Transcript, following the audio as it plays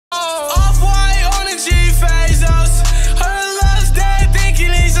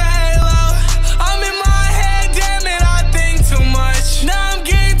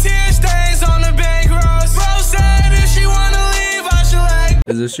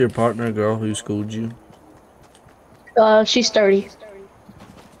Is this your partner, girl who schooled you? She's 30.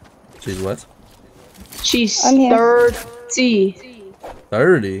 She's what? She's 30.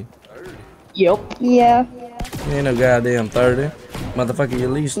 30? Yep. Yeah. You ain't no goddamn 30. Motherfucker, you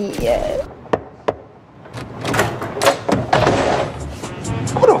at least. Yeah.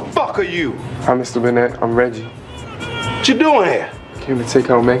 Who the fuck are you? Hi, Mr. Bennett. I'm Reggie. What you doing here? I came to take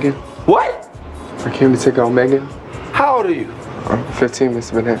out Megan. What? I came to take out Megan. How old are you? I'm 15,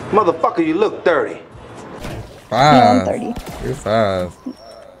 Mr. Bennett. Motherfucker, you look 30. 5. Yeah, I'm 30. You're 5.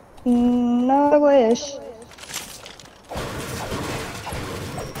 No, I wish.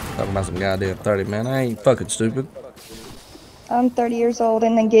 Talking about some goddamn 30, man. I ain't fucking stupid. I'm 30 years old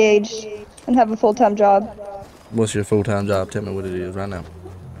and engaged and have a full-time job. What's your full-time job? Tell me what it is right now.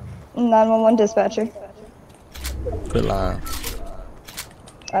 911 dispatcher. Quit lying.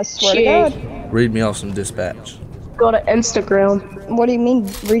 I swear to God. Read me off some dispatch. Go to Instagram. What do you mean,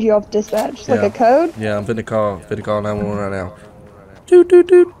 read you off dispatch? Like Yeah. a code? Yeah, I'm finna call 911 right now. Doot, doot,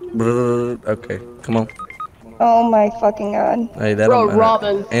 doot. Okay, come on. Oh my fucking God. Hey, that Bro, don't matter.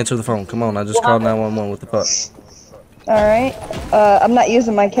 Robin. Answer the phone. Come on, I just called 911. What the fuck? Alright. I'm not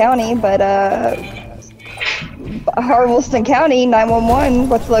using my county, but Harveston County, 911.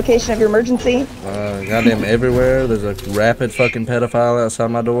 What's the location of your emergency? Goddamn everywhere. There's a rapid fucking pedophile outside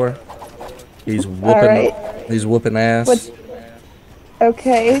my door. He's whooping. He's whooping ass.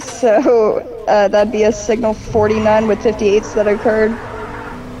 Okay, so that'd be a signal 49 with 58s that occurred.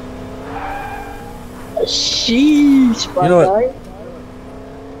 Sheesh, You know what?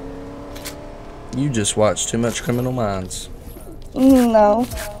 You just watched too much Criminal Minds. No,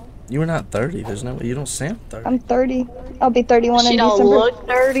 You were not 30. There's no way. You don't sound 30. I'm 30. I'll be 31 in She don't December. look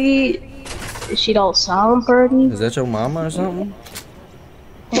 30. She don't sound 30. Is that your mama or something?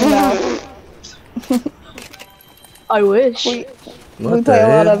 No. I wish. We What play the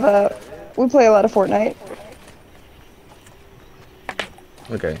a lot hell? of Fortnite.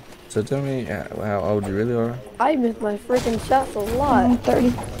 Okay, so tell me how old you really are. I miss my freaking shots a lot. I'm 30.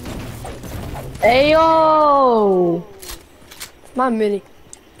 Ayo! My mini.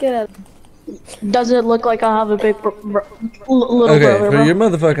 Get out. Doesn't it look like I have a big little Okay, brother? for Bro? your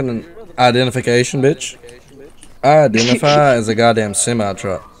motherfucking identification, bitch. I identify as a goddamn semi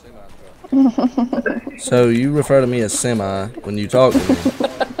truck. So you refer to me as semi when you talk to me.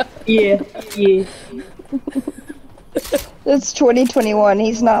 Yeah, yeah. It's 2021.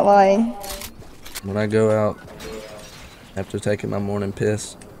 He's not lying. When I go out after taking my morning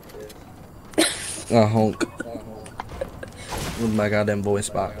piss, I honk with my goddamn voice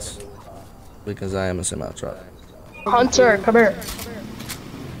box because I am a semi truck. Hunter, come here.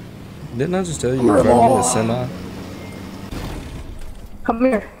 Didn't I just tell you refer to me as semi? Come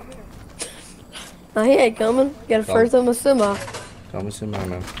here. Now he ain't coming. Gotta first on a semi. Call me semi,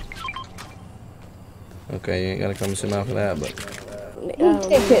 man. Okay, you ain't gotta call me semi for that, but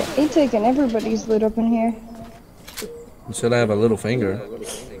He taking everybody's loot up in here. you said I have a little finger.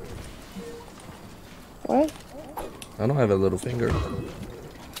 What? I don't have a little finger.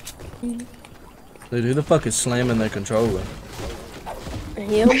 Dude, who the fuck is slamming their controller?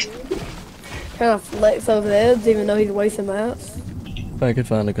 Him. Trying to flex over the edge even though he's wasting mouse. If I could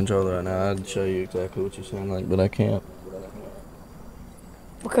find the controller right now, I'd show you exactly what you sound like, but I can't.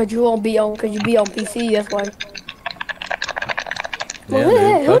 Because you won't be on, because you be on PC, that's why. Yeah, Well,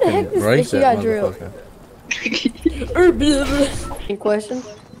 dude, who the fucking heck is break this? You that got drilled. motherfucker. Any question? Did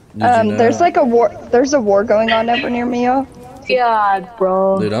you know? There's like a war. There's a war going on over near me, y'all. God,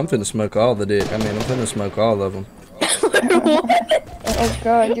 bro. Dude, I'm finna smoke all the dick. I mean, I'm finna smoke all of them. Oh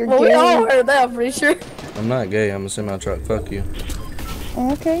God, you're Well, we all gay. heard that, I'm pretty sure. I'm not gay, I'm a semi-truck. Fuck you.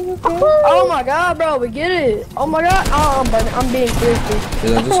 Okay. Oh my God, bro, we get it. Oh my God, oh, I'm burning. I'm being crispy.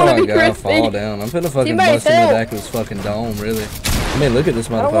 Dude, I just saw a guy fall down. I'm finna fucking Teammate, bust him in the help. back of his fucking dome, really. I mean, look at this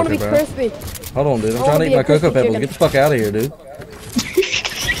I don't want to motherfucker, be bro. crispy. Hold on, dude. I'm I trying to wanna eat be my a crispy Cocoa Pebbles. chicken. Get the fuck out of here, dude.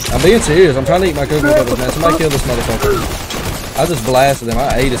 I'm being serious. I'm trying to eat my Cocoa Pebbles, man. Somebody kill this motherfucker. I just blasted him.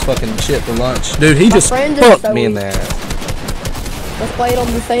 I ate his fucking shit for lunch. Dude, he just friend is fucked so me in weak. there. Let's play it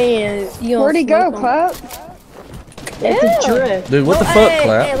on the fan. You Where'd he go, smoke Clap? It's a drip. Dude, what the No, fuck, hey,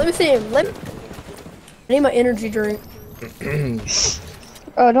 Clap? Hey, let me see him. I need my energy drink.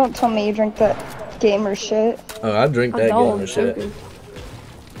 Oh, don't tell me you drink that gamer shit. Oh, I drink that gamer shit.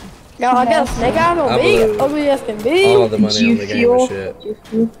 Yo, I got a snake out I on me. believe- Ugly as can be. All the money on the gamer fuel? shit.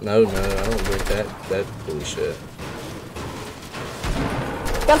 No, I don't drink that bullshit.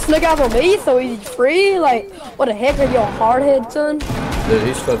 Got a snake out on me, so he's free. Like, what the heck are you, a hardhead, son? Dude,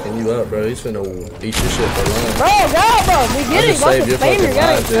 he's fucking you up, bro. He's finna eat your shit for lunch. Bro, go, bro. We I get it. just saved your fucking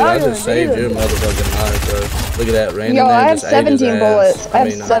life, dude. I just saved your it. motherfucking life, bro. Look at that, ran Yo, in there I and have just ate his 17 ass. bullets. I have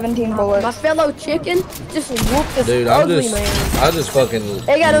mean, 17 bullets. My fellow chicken just whooped this Dude, I'm ugly just, man. I just fucking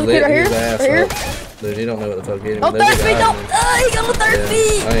Hey, got another kid lit right his here, ass right here. up. Dude, he don't know what the fuck hit him. Oh, There's a 30 feet, guy no! in there. He got 30 Yeah,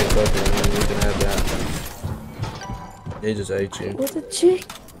 feet! I ain't fucking with him. You can have that. He just ate you. What's a chick?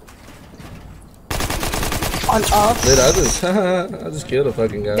 On us. Dude, I just killed a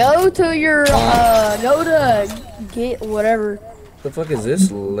fucking guy. Go to your, go to get whatever. The fuck is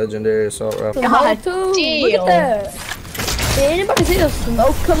this legendary assault rifle? How to? Look damn. at that. Did anybody see the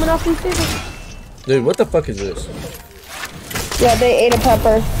smoke coming off these people? Dude, what the fuck is this? Yeah, they ate a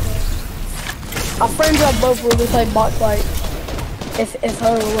pepper. Our friends up both were just like box fight. If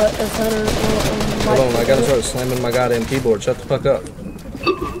Hunter Hold on, I gotta start slamming my goddamn keyboard. Shut the fuck up.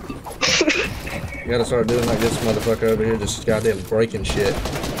 I gotta start doing like this motherfucker over here, just goddamn breaking shit.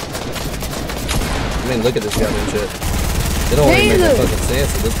 I mean, look at this goddamn shit. It don't even make no fucking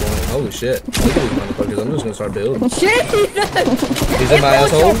sense at this point. Holy shit. Look at these motherfuckers. I'm just gonna start building. Shit! He's in my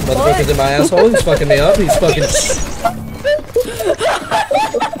asshole. Motherfucker's in my asshole. He's fucking me up. He's fucking.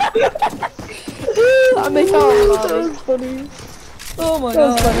 I made y'all lobby. Funny. Oh my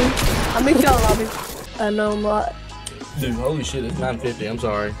god. Funny. I made y'all lobby. I know I'm not. Dude, holy shit, it's 9:50. I'm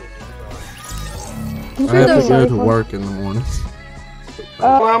sorry. I have to go to work in the morning.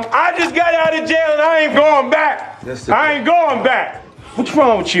 I just got out of jail and I ain't going back. I ain't going back. What's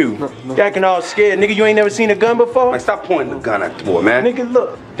wrong with you? You acting all scared. Nigga, you ain't never seen a gun before? Like, stop pointing the gun at the boy, man. Nigga,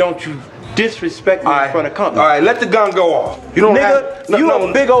 look. Don't you disrespect me in front of company. All right, let the gun go off. You don't Nigga, have... you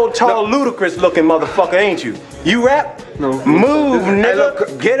a big old, tall, ludicrous looking motherfucker, ain't you? You rap? No. Move, Hey, nigga.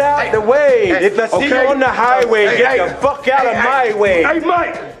 look. Get out the way. Hey, if I see okay. you on the highway, Hey, get hey, the fuck out of hey, my way. Hey,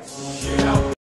 Mike.